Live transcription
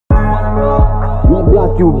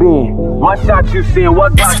block you been? What shot you seen?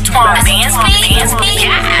 What block you back? Moski?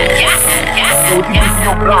 Yeah. What you do for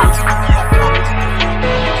your block?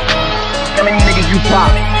 How many niggas you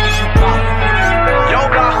pop? Yo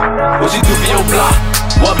block. What you do for your block?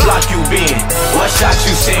 What block you been? What shot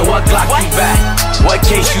you seen? What block you back? What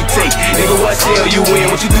case you take? Nigga, what cell you in?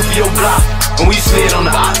 What you do for your block? When we slid on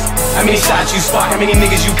the ops? How many shots you spark? How many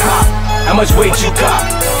niggas you cop? How much weight you cop?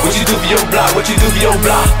 What you do for your block? What you do for your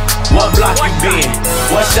block? What block you been?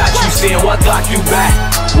 What shot you seen? What block you back?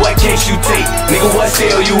 What case you take? Nigga, what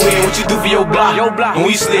cell you in? What you do for your block? When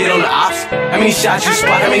we slid on the ops? How many shots you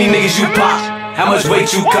spot? How many niggas you pop? How much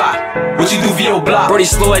weight you cop? What you do for your block? Brody,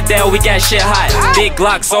 slow it down, we got shit hot. Big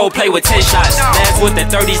Glock, so play with 10 shots. That's with the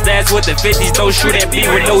 30s, that's with the 50s. Don't shoot at me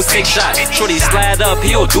with no 6 shots. Shorty slide up,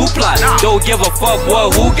 he'll do plot. Don't give a fuck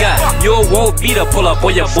what who got. You won't be to pull up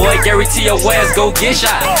on your boy. Guarantee your ass go get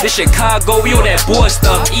shot. This Chicago, we on that boy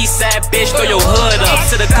stuff. East side bitch, throw your hood up.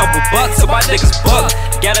 Send a couple bucks so my niggas buck.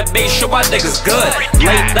 Gotta make sure my niggas good.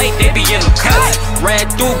 Late night, they be in the cuts. Ran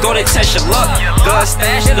through, go to test your luck. Gun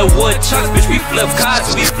stash in the wood chucks, bitch, we flip cars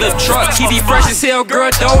and we flip trucks. TV fresh as hell,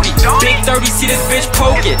 girl, Dodie. Big 30, see this bitch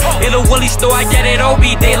poking. In a Willie store, I get it on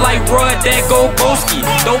me. They like run, that go Moski.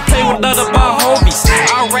 Don't play with none of my homies.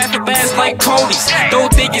 I rap it fast like ponies.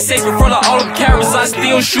 Don't think it's safe in front of all them cameras. I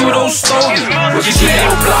still shoot on Stony. What you do for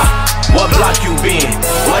your block? What block you been?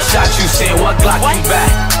 What shot you seen? What block you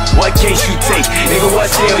back? What case you take? Nigga,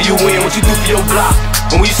 what cell you in? What you do for your block?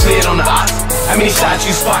 When we slid on the ops? How many shots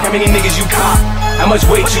you spark? How many niggas you cop? How much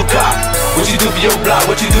weight you cop? What you do for your block?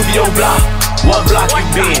 What you do for your block? What block you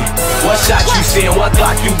been? What shot you seen? What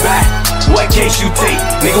block you back? What case you take?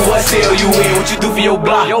 Nigga, what cell you in? What you do for your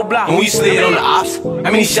block? When we slid on the ops?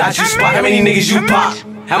 How many shots you spark? How many niggas you pop?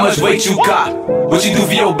 How much weight you cop? What you do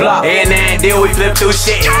for your block? And then we flip through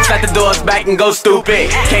shit. Shut the doors back and go stupid.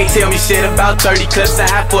 Can't tell me shit about 30 clips and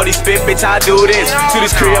half 40 spit, bitch, I do this. To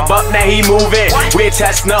this crib up, now he moving. We're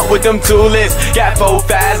Chestnut with them toolers. Got 4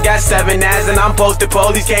 fast, got 7 ass, and I'm posted,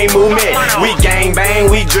 police can't move me. We gang bang,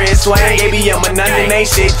 we dread swing. ABM or nothing, ain't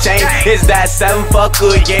shit change. It's that 7 fuck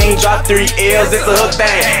good game. Drop 3 L's, it's a hook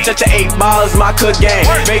thing. Shut your 8 balls, my cook game.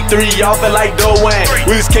 Make 3 y'all feel like Dwayne.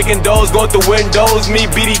 We was kicking doors, going through windows. Me,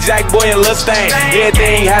 BD Jack Boy and Lil Stain.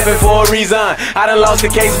 Everything happened for a reason. I done lost the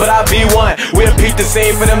case, but I be one. We'll peep the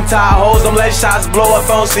scene for them tie hoes. Them let shots blow up,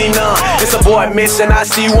 I don't see none. It's a boy mission, I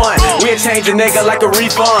see one. We'll change a nigga like a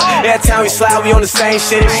refund. Every time we slide, we on the same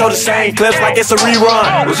shit. Show the same clips like it's a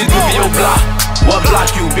rerun. What you do for your block? What block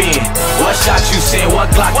you been? What shot you seen? What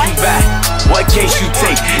block you back? What case you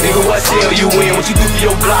take? Nigga, what cell you in? What you do for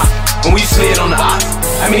your block? When we slid on the ops?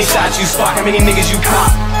 How many shots you spark? How many niggas you cop?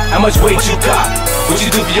 How much weight you cop? What you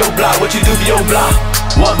do for your block? What you do for your block?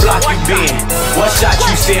 What block you been? What shot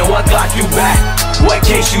you seen? What block you back? What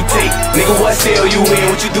case you take? Nigga, what cell you in?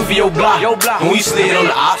 What you do for your block? When we slid on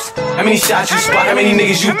the ops? How many shots you spot? How many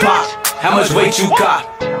niggas you pop? How much weight you cop?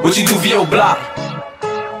 What you do for your block?